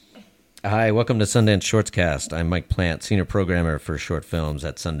Hi, welcome to Sundance ShortsCast. I'm Mike Plante, senior programmer for short films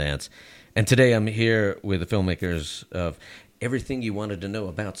at Sundance. And today I'm here with the filmmakers of Everything You Wanted to Know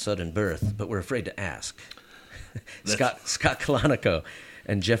About Sudden Birth, but were afraid to ask. Scott Calonico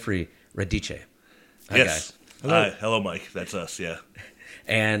and Jeffrey Radice. Hi, yes. Guys. Hello. Hi. Hello, Mike. That's us, yeah.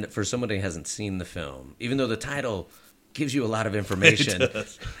 And for somebody who hasn't seen the film, even though the title gives you a lot of information,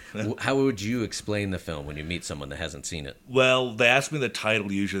 how would you explain the film when you meet someone that hasn't seen it? Well, they ask me the title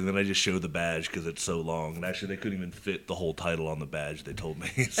usually, and then I just show the badge because it's so long. And actually, they couldn't even fit the whole title on the badge, they told me.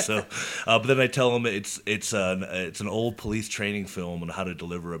 So, but then I tell them it's an old police training film on how to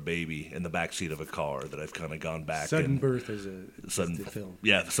deliver a baby in the backseat of a car that I've kind of gone back. Sudden Birth is the film.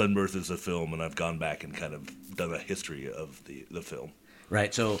 Yeah, Sudden Birth is a film, and I've gone back and kind of done a history of the film.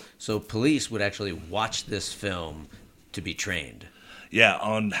 Right, so police would actually watch this film to be trained. Yeah,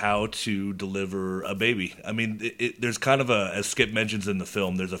 on how to deliver a baby. I mean, there's kind of as Skip mentions in the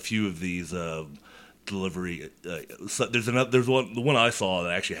film, there's a few of these delivery. There's one. The one I saw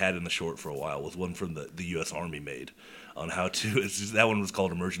that I actually had in the short for a while was one from the U.S. Army made on how to. That one was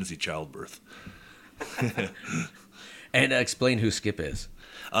called Emergency Childbirth. And explain who Skip is.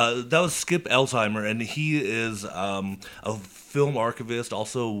 That was Skip Elsheimer, and he is a film archivist,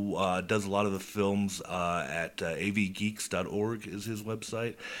 also does a lot of the films at avgeeks.org is his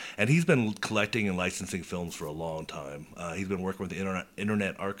website. And he's been collecting and licensing films for a long time. He's been working with the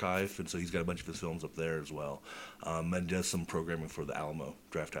Internet Archive, and so he's got a bunch of his films up there as well. And does some programming for the Alamo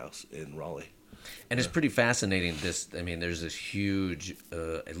Draft House in Raleigh. And it's pretty fascinating. There's this huge,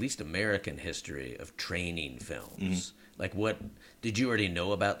 at least American history of training films. Mm-hmm. Like, what did you already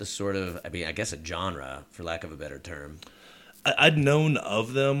know about this sort of? I mean, I guess a genre, for lack of a better term. I'd known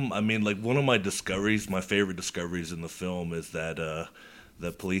of them. I mean, like one of my favorite discoveries in the film is that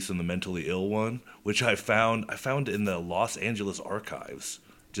the police and the mentally ill one, which I found in the Los Angeles archives.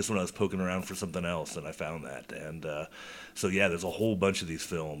 Just when I was poking around for something else, and I found that. And so, yeah, there's a whole bunch of these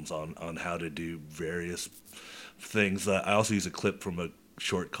films on how to do various things. I also use a clip from a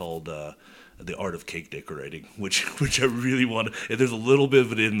short called The Art of Cake Decorating, which I really wanted. There's a little bit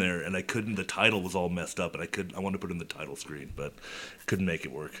of it in there, and I couldn't. The title was all messed up, and I wanted to put it in the title screen, but couldn't make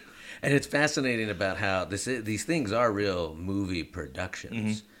it work. And it's fascinating about how these things are real movie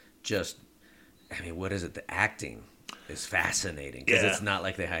productions. Mm-hmm. What is it? The acting is fascinating because it's not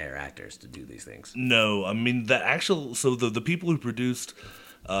like they hire actors to do these things. No, I mean the people who produced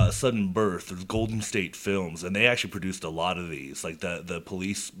Sudden Birth, there's Golden State Films, and they actually produced a lot of these, like the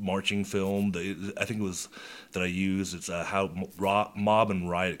police marching film. I think it was that I used. It's how Mob and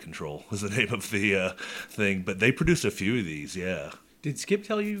Riot Control was the name of the thing, but they produced a few of these. Yeah. Did Skip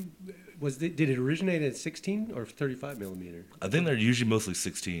tell you? Did it originate at 16 or 35 millimeter? I think they're usually mostly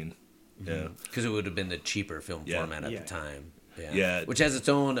 16. Yeah, because it would have been the cheaper film format at the time. Yeah, which has its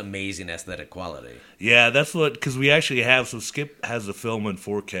own amazing aesthetic quality. Yeah, that's because we actually have. So Skip has the film in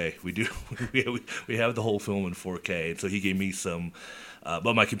 4K. We do. we have the whole film in 4K, and so he gave me some,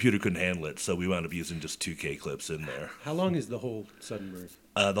 but my computer couldn't handle it, so we wound up using just 2K clips in there. How long is the whole Sudden Birth?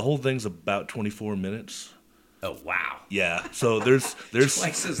 The whole thing's about 24 minutes. Oh, wow. Yeah, so there's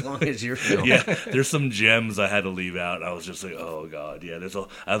twice as long as your film. Yeah, there's some gems I had to leave out. I was just like, oh god, yeah.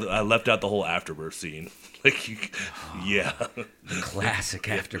 I left out the whole afterbirth scene. Yeah, the classic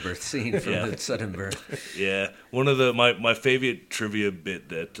afterbirth scene from the Sudden Birth. Yeah, one of my favorite trivia bit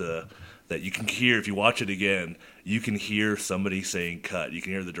that you can hear if you watch it again. You can hear somebody saying "cut." You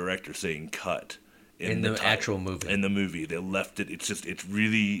can hear the director saying "cut." In the actual movie. In the movie. They left it. It's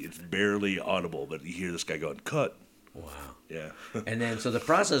barely audible, but you hear this guy going, "Cut." Wow. Yeah. And then, so the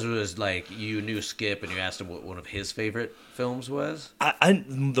process was like you knew Skip and you asked him what one of his favorite films was?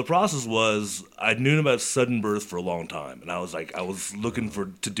 The process was I'd known about Sudden Birth for a long time, and I was looking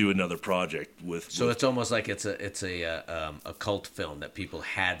to do another project with. So it's almost like it's a cult film that people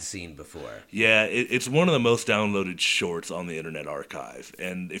had seen before. Yeah, it's one of the most downloaded shorts on the Internet Archive,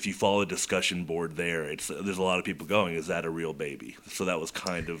 and if you follow a discussion board there, there's a lot of people going, "Is that a real baby?" So that was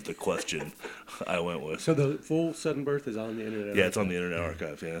kind of the question I went with. So the full Sudden Birth is on the Internet Archive? Yeah, it's on the Internet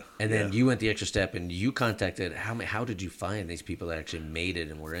Archive, yeah. And then you went the extra step and you contacted, how did you find these people that actually made it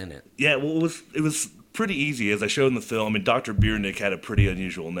and were in it? Yeah, well, it was pretty easy. As I showed in the film, I mean, Dr. Biernick had a pretty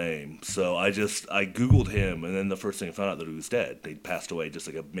unusual name. So I Googled him, and then the first thing I found out that he was dead. He'd passed away just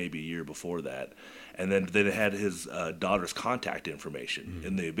maybe a year before that. And then it had his daughter's contact information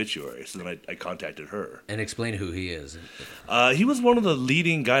in the obituary. So then I contacted her. And explain who he is. He was one of the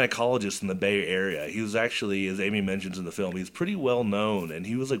leading gynecologists in the Bay Area. He was actually, as Amy mentions in the film, he's pretty well known. And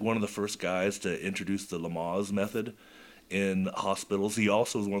he was like one of the first guys to introduce the Lamaze method in hospitals. He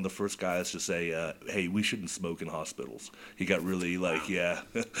also was one of the first guys to say, hey, we shouldn't smoke in hospitals. He got really like, yeah.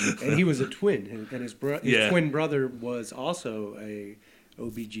 And he was a twin, and his Yeah. twin brother was also a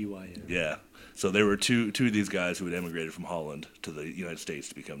OBGYN. Yeah. So there were two of these guys who had emigrated from Holland to the United States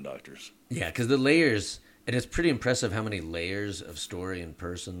to become doctors. Yeah, because the layers, and it's pretty impressive how many layers of story and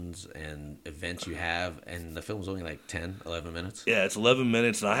persons and events you have, and the film's only like 10, 11 minutes. Yeah, it's 11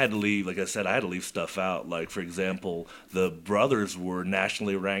 minutes, and I had to leave, like I said, I had to leave stuff out. Like, for example, the brothers were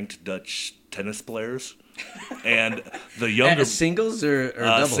nationally ranked Dutch tennis players. And the younger... Singles or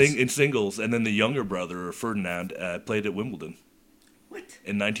doubles? In singles. And then the younger brother, Ferdinand, played at Wimbledon. What?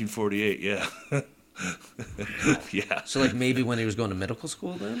 In 1948, yeah. Yeah. So, like, maybe when he was going to medical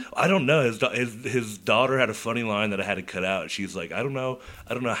school then? I don't know. His daughter had a funny line that I had to cut out. She's like, I don't know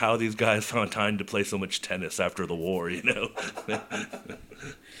how these guys found time to play so much tennis after the war, you know?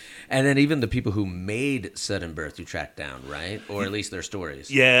 And then even the people who made Sudden Birth you tracked down, right? Or at least their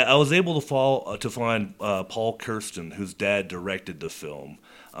stories. Yeah, I was able to find Paul Kirsten, whose dad directed the film.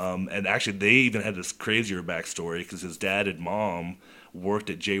 And actually, they even had this crazier backstory because his dad and mom worked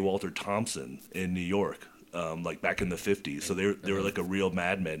at J. Walter Thompson in New York, like back in the 50s. So they were like a real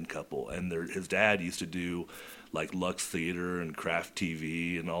Mad Men couple. And his dad used to do like Lux Theater and Kraft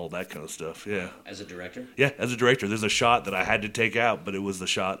TV and all that kind of stuff. Yeah. As a director? Yeah, as a director. There's a shot that I had to take out, but it was the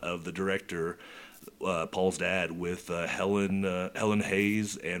shot of the director, Paul's dad, with Helen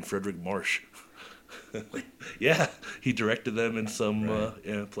Hayes and Frederick Marsh. Yeah, he directed them in some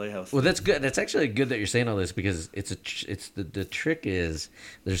playhouse. Well, that's good. That's actually good that you're saying all this because the trick is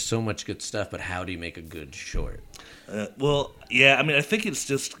there's so much good stuff, but how do you make a good short? Well, yeah, I mean, I think it's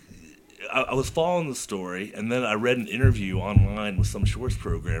just I was following the story, and then I read an interview online with some shorts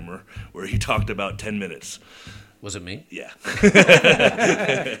programmer where he talked about 10 minutes. Was it me? Yeah.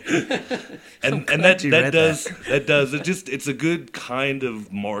 and that does it's a good kind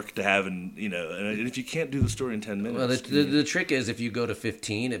of mark to have, and if you can't do the story in 10 minutes. Well, the trick is if you go to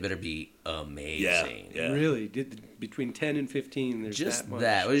 15, it better be amazing. Yeah. Really, between 10 and 15, there's just that much.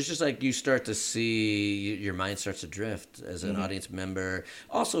 that. It's just like you start to see your mind starts to drift as an audience member.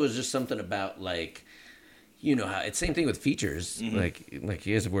 Also, it's just something about like. You know how it's same thing with features. Like you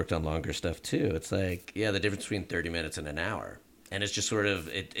guys have worked on longer stuff too. It's like the difference between 30 minutes and an hour, and it's just sort of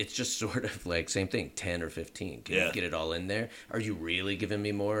it's just sort of like same thing, 10 or 15. Can you get it all in there? Are you really giving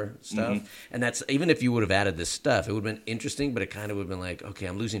me more stuff? And that's even if you would have added this stuff, it would have been interesting, but it kind of would have been like, okay,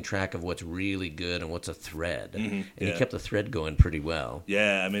 I'm losing track of what's really good and what's a thread. And you kept the thread going pretty well.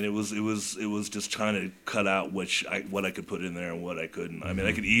 Yeah, I mean it was just trying to cut out what I could put in there and what I couldn't. I mean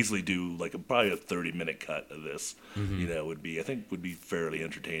I could easily do like probably a 30-minute cut of this. Would be fairly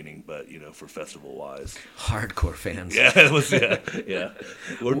entertaining, but for festival wise, hardcore fans. Yeah, it was. Yeah.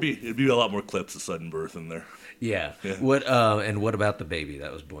 It'd be a lot more clips of Sudden Birth in there. Yeah. What and what about the baby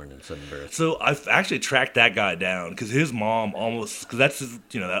that was born in Sudden Birth? So I've actually tracked that guy down because his mom because that's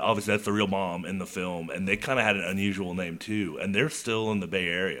obviously that's the real mom in the film, and they kind of had an unusual name too, and they're still in the Bay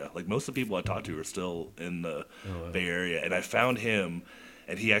Area. Like most of the people I talked to are still in the Bay Area, and I found him.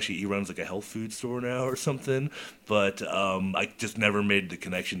 And he runs like a health food store now or something, but I just never made the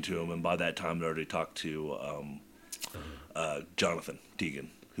connection to him. And by that time, I already talked to Jonathan Deegan,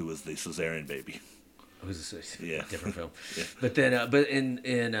 who was the cesarean baby. It was a different film. Yeah. But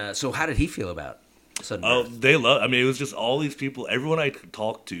then, so how did he feel about Sudden Birth? They love. I mean, it was just all these people. Everyone I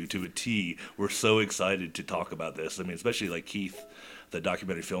talked to a T were so excited to talk about this. I mean, especially like Keith, the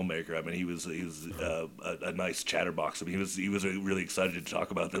documentary filmmaker. I mean, he was a nice chatterbox. I mean, he was really excited to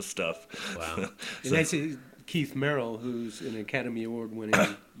talk about this stuff. Wow. And that's Keith Merrill, who's an Academy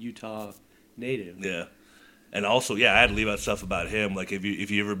Award-winning Utah native. Yeah, and also, I had to leave out stuff about him. Like, if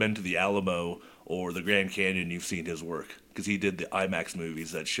you ever been to the Alamo or the Grand Canyon, you've seen his work because he did the IMAX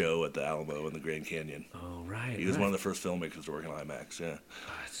movies that show at the Alamo and the Grand Canyon. Oh, right. He was one of the first filmmakers to work in IMAX. Yeah.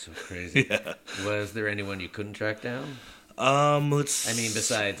 Oh, that's so crazy. Yeah. Was there anyone you couldn't track down?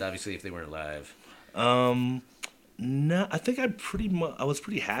 Besides obviously if they weren't live. No, I think I was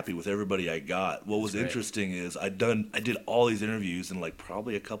pretty happy with everybody I got. What was interesting is I did all these interviews in like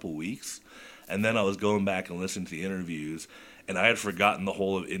probably a couple weeks, and then I was going back and listening to the interviews, and I had forgotten the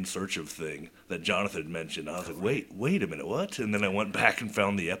whole In Search of thing that Jonathan mentioned. I was like, wait a minute, what? And then I went back and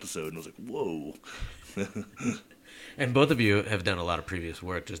found the episode, and I was like, whoa. And both of you have done a lot of previous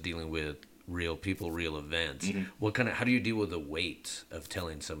work just dealing with real people, real events. How do you deal with the weight of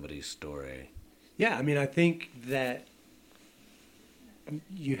telling somebody's story? Yeah, I mean, I think that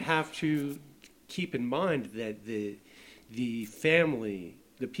you have to keep in mind that the family,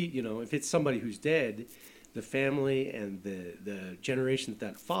 if it's somebody who's dead, the family and the generations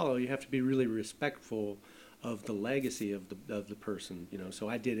that follow, you have to be really respectful of the legacy of the person. You know, so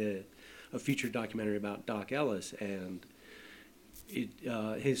I did a feature documentary about Doc Ellis, and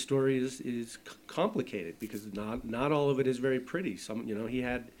his story is complicated because not all of it is very pretty. Some, you know, he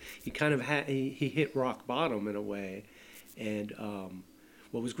hit rock bottom in a way, and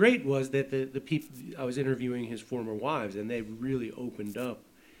what was great was that the people I was interviewing his former wives, and they really opened up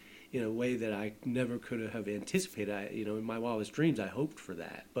in a way that I never could have anticipated. In my wildest dreams, I hoped for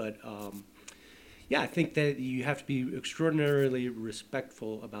that, but I think that you have to be extraordinarily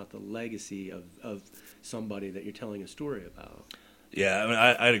respectful about the legacy of somebody that you're telling a story about. Yeah, I mean,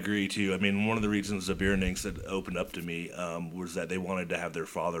 I'd agree too. I mean, one of the reasons the Beernings had opened up to me was that they wanted to have their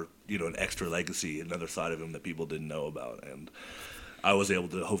father, an extra legacy, another side of him that people didn't know about, and I was able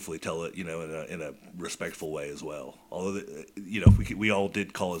to hopefully tell it, in a respectful way as well. Although, we all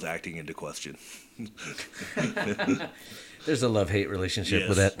did call his acting into question. There's a love-hate relationship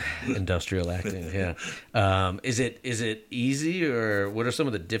with that industrial acting. Yeah. Is it easy, or what are some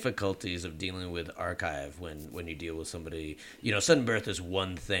of the difficulties of dealing with archive when you deal with somebody? Sudden birth is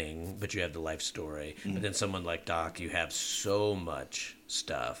one thing, but you have the life story. Mm-hmm. But then someone like Doc, you have so much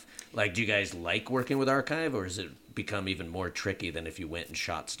stuff. Like, do you guys like working with archive, or has it become even more tricky than if you went and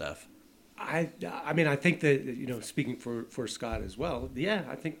shot stuff? I mean, I think that, speaking for Scott as well,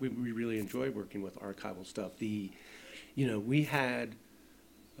 I think we really enjoy working with archival stuff. We had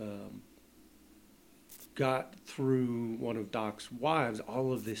got through one of Doc's wives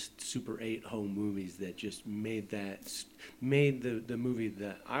all of this Super 8 home movies that just made the movie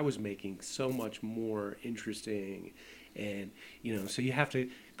that I was making so much more interesting. And, so you have to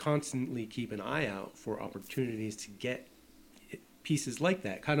constantly keep an eye out for opportunities to get pieces like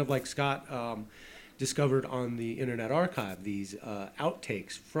that. Kind of like Scott discovered on the Internet Archive, these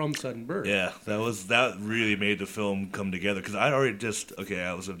outtakes from Sudden Birth. Yeah, that really made the film come together, because I already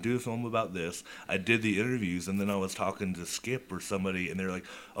I was going to do a film about this. I did the interviews, and then I was talking to Skip or somebody, and they're like,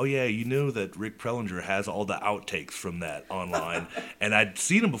 oh yeah, that Rick Prelinger has all the outtakes from that online. And I'd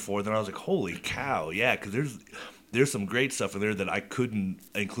seen them before, then I was like, holy cow, yeah, because there's some great stuff in there that I couldn't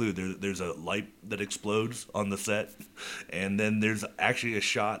include. There's a light that explodes on the set, and then there's actually a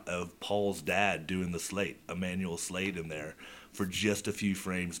shot of Paul's dad doing the slate, a manual slate in there, for just a few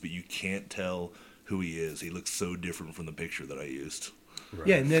frames, but you can't tell who he is. He looks so different from the picture that I used. Right.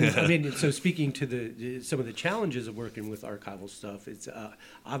 Yeah, and then so speaking to some of the challenges of working with archival stuff, it's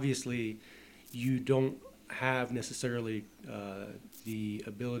obviously you don't have necessarily the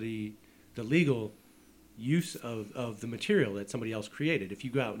ability, the legal use of the material that somebody else created. If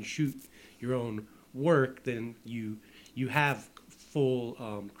you go out and shoot your own work, then you have full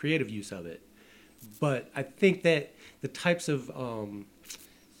creative use of it. But I think that the types of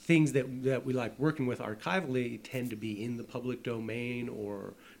things that we like working with archivally tend to be in the public domain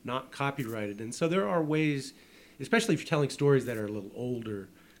or not copyrighted. And so there are ways, especially if you're telling stories that are a little older,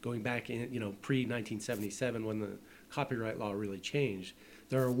 going back in, pre-1977 when the copyright law really changed,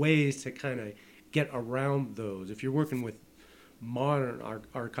 there are ways to kind of get around those. If you're working with modern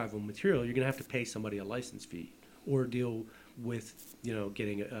archival material, you're going to have to pay somebody a license fee or deal with,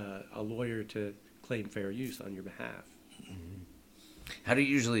 getting a lawyer to claim fair use on your behalf. Mm-hmm. How do you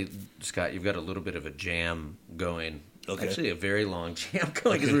usually, Scott, you've got a little bit of a jam going. Okay. Actually, a very long jam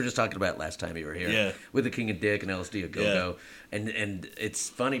going, because we were just talking about it last time you were here with the King of Dick and LSD, a Go-Go. And it's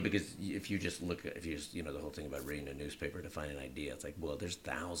funny because if you just the whole thing about reading a newspaper to find an idea, it's like, well, there's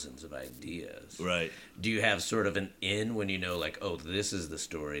thousands of ideas. Right. Do you have sort of an in when this is the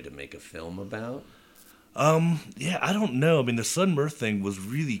story to make a film about? I don't know. I mean, the Sudden Birth thing was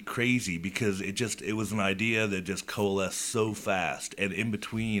really crazy because it was an idea that just coalesced so fast. And in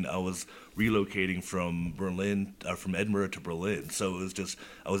between, I was relocating from Edinburgh to Berlin. So it was just,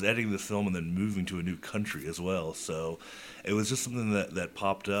 I was editing this film and then moving to a new country as well. So it was just something that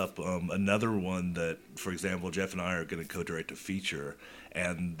popped up. Another one that, for example, Jeff and I are going to co-direct a feature.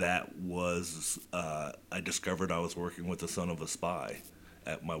 And that was, I discovered I was working with the son of a spy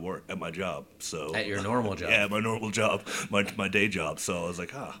at my job. So at your normal job. Yeah, my normal job, my day job. So I was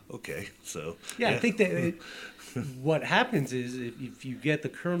like, okay. So I think that what happens is if you get the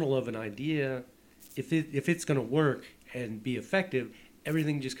kernel of an idea, if it's going to work and be effective,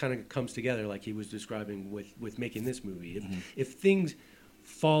 everything just kind of comes together, like he was describing with making this movie. If things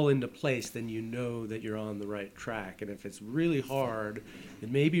fall into place, then you know that you're on the right track. And if it's really hard,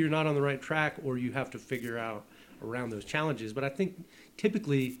 then maybe you're not on the right track, or you have to figure out around those challenges. But I think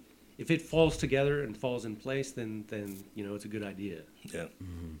typically, if it falls together and falls in place, then it's a good idea. Yeah.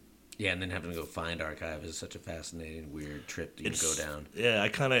 Mm-hmm. Yeah, and then having to go find archive is such a fascinating, weird trip that you go down. Yeah,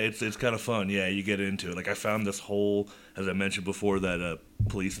 it's kind of fun. Yeah, you get into it. Like I found this whole, as I mentioned before, that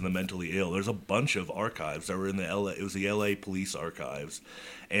police and the mentally ill. There's a bunch of archives that were in the LA. It was the LA police archives,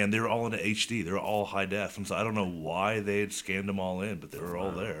 and they were all in HD. They were all high def, and so I don't know why they had scanned them all in, but they were all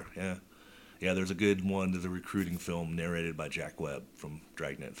there. Yeah. Yeah, there's a good one. There's a recruiting film narrated by Jack Webb from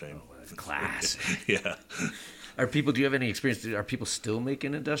Dragnet fame. Oh, that's class. Yeah. Do you have any experience? Are people still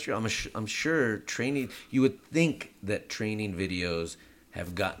making industrial? I'm sure training, you would think that training videos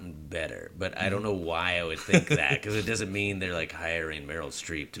have gotten better, but I don't know why I would think that, because it doesn't mean they're like hiring Meryl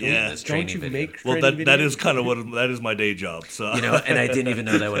Streep to do this training video. Well, that is kind of that is my day job. So and I didn't even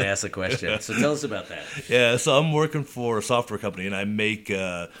know that when I asked the question. So tell us about that. Yeah, so I'm working for a software company, and I make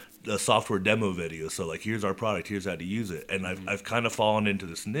a software demo video. So like, here's our product, here's how to use it. And I've kind of fallen into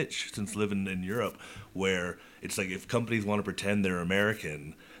this niche since living in Europe, where it's like, if companies want to pretend they're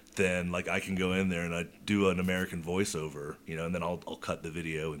American, then like I can go in there and I do an American voiceover, and then I'll cut the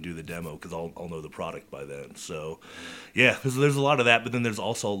video and do the demo, because I'll know the product by then. So yeah, there's a lot of that, but then there's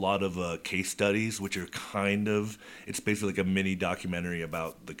also a lot of case studies, which are it's basically like a mini documentary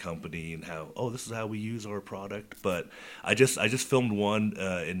about the company and how, this is how we use our product. But I just filmed one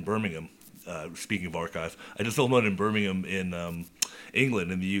in Birmingham. Speaking of archive, I just filmed one in Birmingham in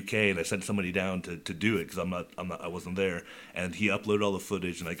England, in the UK, and I sent somebody down to do it, because I wasn't there, and he uploaded all the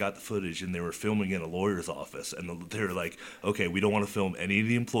footage, and I got the footage, and they were filming in a lawyer's office, and they were like, okay, we don't want to film any of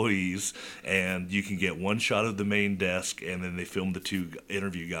the employees, and you can get one shot of the main desk, and then they filmed the two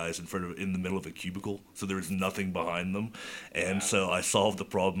interview guys in the middle of a cubicle, so there was nothing behind them, and so I solved the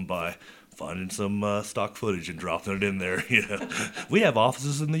problem by finding some stock footage and dropping it in there. We have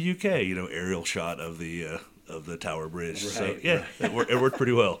offices in the UK. Aerial shot of the Tower Bridge. Right, so yeah, right. It worked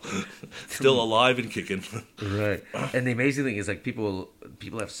pretty well. Still alive and kicking. Right. And the amazing thing is, like, people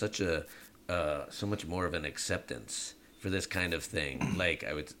have such so much more of an acceptance for this kind of thing. Like,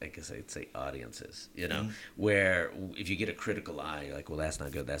 I guess I'd say audiences, where if you get a critical eye, you're like, well, that's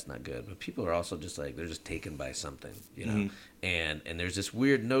not good. But people are also just like, they're just taken by something, and there's this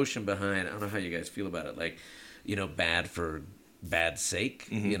weird notion behind, I don't know how you guys feel about it, like, bad for bad sake,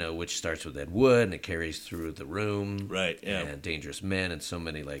 which starts with Ed Wood and it carries through The Room, right? Yeah, and Dangerous Men and so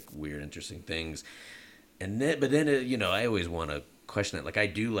many like weird, interesting things. But then I always want to question it. Like, I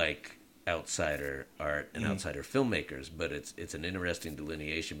do like outsider art and outsider filmmakers, but it's an interesting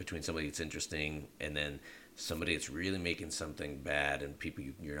delineation between somebody that's interesting and then somebody that's really making something bad, and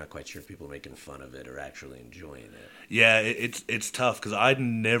you're not quite sure if people are making fun of it or actually enjoying it. Yeah, it's tough, because I'd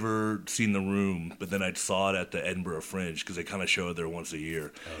never seen The Room, but then I saw it at the Edinburgh Fringe, because they kind of show it there once a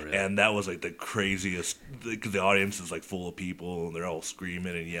year. Oh, really? And that was like the craziest, because the audience is like full of people and they're all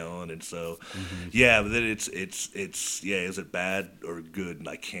screaming and yelling, and so yeah. But then it's is it bad or good? And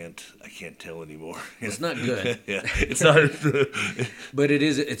I can't tell anymore. It's not good. Yeah, it's not. But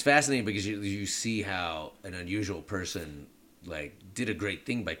it's fascinating, because you see how an unusual person like did a great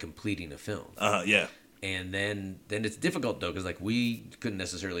thing by completing a film. Yeah. And then it's difficult, though, because like we couldn't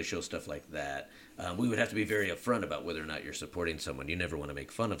necessarily show stuff like that. We would have to be very upfront about whether or not you're supporting someone. You never want to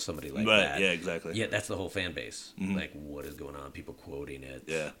make fun of somebody like that. Yeah, exactly. Yeah, that's the whole fan base. Like, what is going on? People quoting it.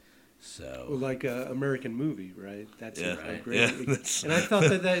 Yeah. So, well, like an American movie, right? That's right. Great. Yeah, and I thought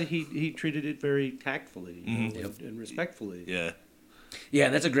that he treated it very tactfully and respectfully. Yeah. Yeah,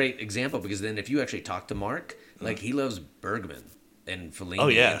 and that's a great example, because then if you actually talk to Mark, like, he loves Bergman and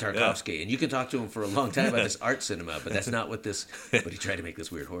Fellini and Tarkovsky, and you can talk to him for a long time about this art cinema, but that's not what this. But he tried to make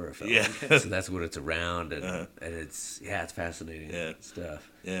this weird horror film, so that's what it's around, and it's fascinating stuff.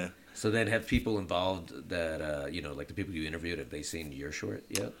 Yeah. So then, have people involved that like the people you interviewed, have they seen your short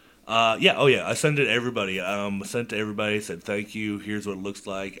yet? Yeah. Oh, yeah. I sent it to everybody. Sent to everybody. Said thank you. Here's what it looks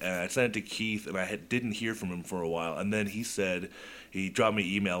like. And I sent it to Keith, and I didn't hear from him for a while. And then he dropped me an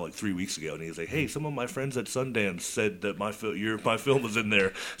email like 3 weeks ago, and he was like, "Hey, some of my friends at Sundance said that my film was in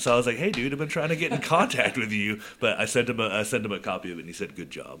there." So I was like, "Hey, dude, I've been trying to get in contact with you." But I sent him a copy of it, and he said, "Good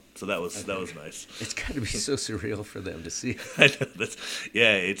job." So that was nice. It's got to be so surreal for them to see. I know,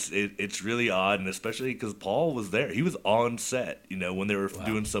 it's really odd, and especially because Paul was there. He was on set, when they were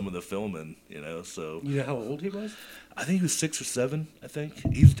doing some of the filming, So you know how old he was? I think he was 6 or 7. I think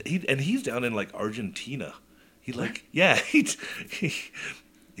he's down in like Argentina. He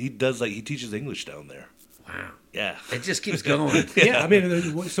does he teaches English down there. Wow. Yeah. It just keeps going. Yeah, I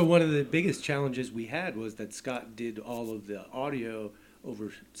mean, so one of the biggest challenges we had was that Scott did all of the audio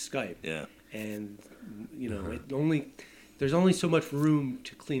over Skype. Yeah. And there's only so much room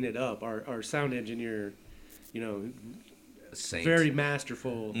to clean it up. Our sound engineer, Saint. very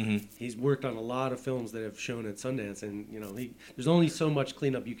masterful. He's worked on a lot of films that have shown at Sundance, and there's only so much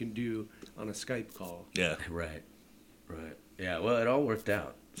cleanup you can do on a Skype call. Yeah. Right. Yeah. Well, it all worked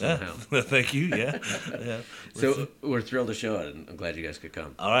out somehow. Yeah. Thank you. Yeah. So we're thrilled to show it, and I'm glad you guys could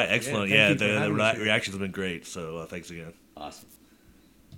come. All right. Excellent. Yeah, Yeah. thank you for The having us here. reactions have been great. So thanks again. Awesome.